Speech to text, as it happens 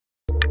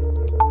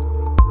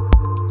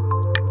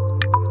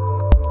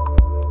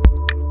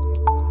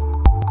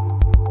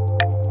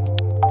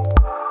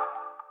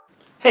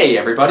Hey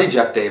everybody,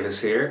 Jeff Davis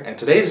here, and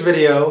today's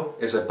video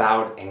is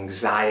about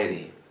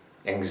anxiety.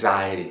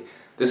 Anxiety.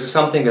 This is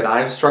something that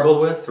I've struggled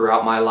with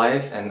throughout my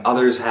life and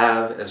others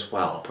have as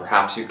well.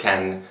 Perhaps you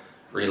can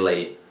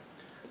relate.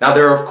 Now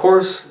there are of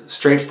course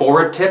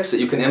straightforward tips that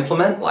you can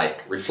implement,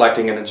 like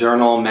reflecting in a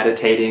journal,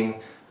 meditating,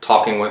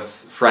 talking with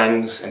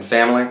friends and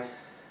family.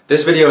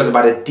 This video is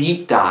about a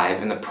deep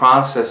dive in the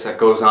process that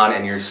goes on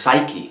in your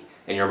psyche,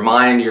 in your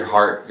mind, your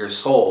heart, your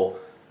soul,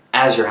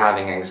 as you're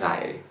having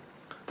anxiety.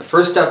 The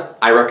first step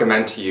I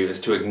recommend to you is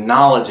to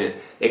acknowledge it.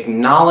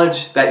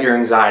 Acknowledge that your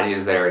anxiety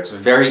is there. It's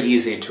very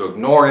easy to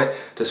ignore it,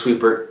 to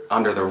sweep it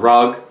under the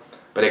rug,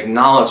 but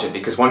acknowledge it,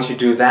 because once you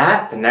do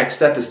that, the next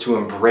step is to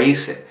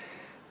embrace it.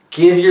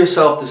 Give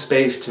yourself the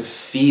space to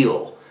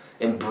feel.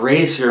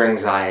 Embrace your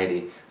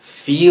anxiety.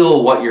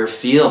 Feel what you're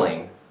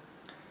feeling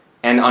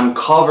and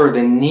uncover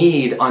the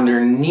need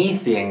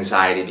underneath the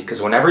anxiety, because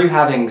whenever you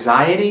have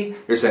anxiety,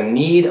 there's a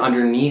need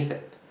underneath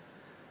it.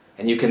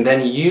 And you can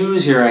then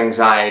use your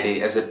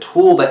anxiety as a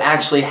tool that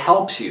actually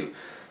helps you.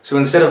 So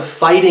instead of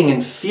fighting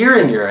and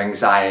fearing your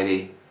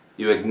anxiety,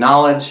 you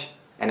acknowledge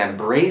and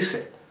embrace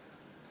it.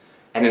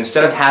 And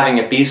instead of having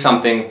it be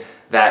something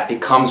that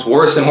becomes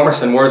worse and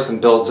worse and worse and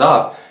builds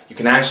up, you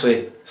can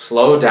actually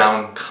slow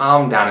down,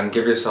 calm down, and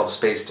give yourself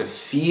space to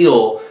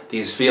feel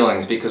these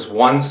feelings. Because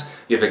once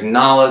you've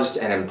acknowledged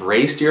and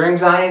embraced your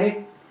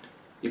anxiety,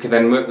 you can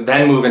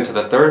then move into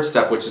the third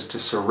step, which is to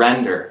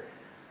surrender.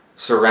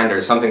 Surrender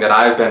is something that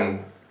I've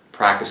been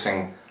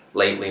practicing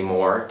lately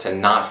more, to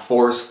not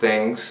force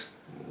things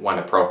when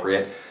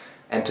appropriate,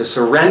 and to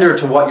surrender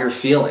to what you're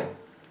feeling.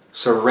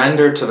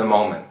 Surrender to the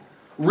moment.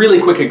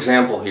 Really quick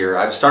example here.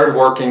 I've started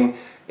working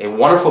a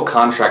wonderful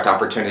contract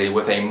opportunity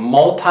with a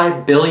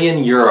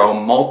multi-billion euro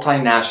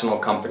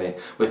multinational company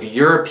with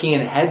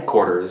European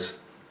headquarters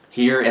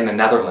here in the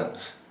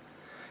Netherlands.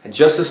 And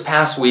just this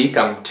past week,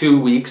 I'm 2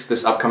 weeks,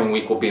 this upcoming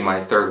week will be my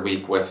third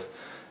week with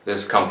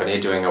this company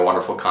doing a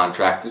wonderful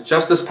contract.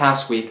 Just this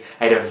past week,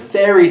 I had a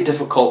very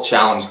difficult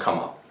challenge come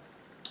up.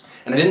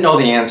 And I didn't know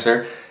the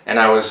answer, and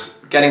I was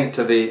getting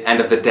to the end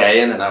of the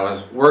day, and then I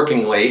was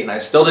working late, and I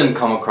still didn't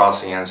come across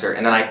the answer.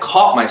 And then I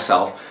caught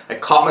myself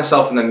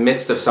in the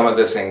midst of some of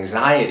this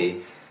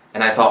anxiety,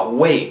 and I thought,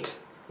 wait,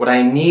 what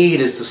I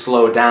need is to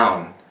slow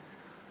down.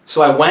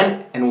 So I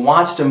went and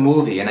watched a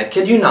movie, and I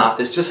kid you not,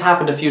 this just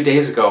happened a few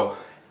days ago.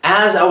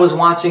 As I was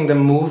watching the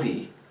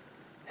movie,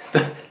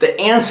 the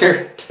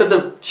answer to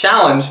the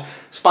challenge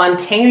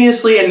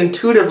spontaneously and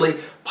intuitively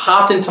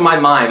popped into my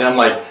mind. And I'm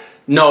like,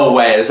 no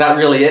way, is that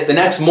really it? The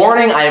next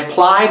morning I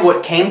applied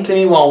what came to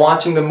me while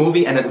watching the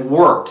movie, and it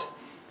worked.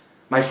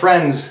 My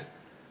friends,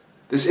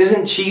 this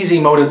isn't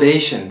cheesy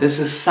motivation. This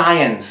is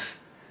science.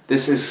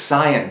 This is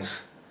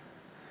science.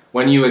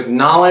 When you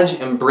acknowledge,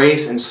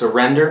 embrace, and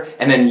surrender,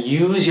 and then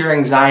use your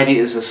anxiety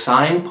as a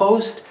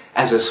signpost,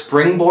 as a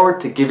springboard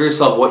to give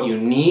yourself what you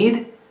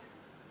need,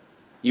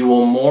 you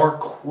will more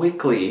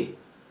quickly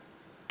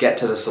get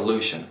to the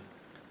solution.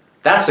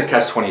 That's the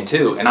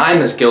catch-22, and I'm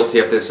as guilty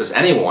of this as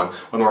anyone.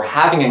 When we're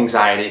having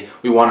anxiety,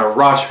 we want to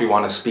rush, we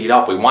want to speed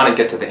up, we want to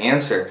get to the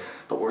answer,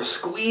 but we're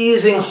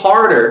squeezing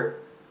harder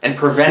and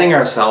preventing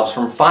ourselves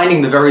from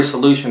finding the very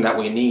solution that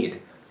we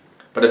need.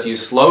 But if you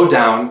slow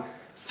down,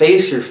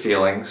 face your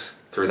feelings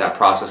through that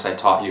process I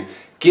taught you,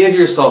 give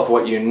yourself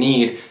what you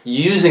need,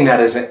 using that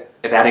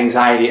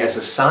anxiety as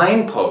a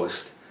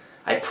signpost,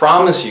 I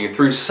promise you,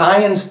 through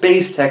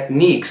science-based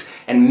techniques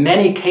and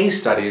many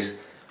case studies,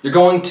 you're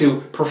going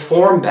to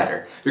perform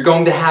better. You're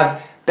going to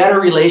have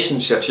better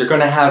relationships. You're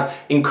going to have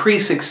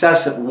increased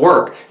success at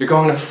work. You're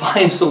going to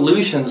find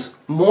solutions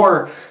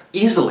more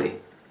easily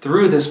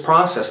through this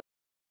process.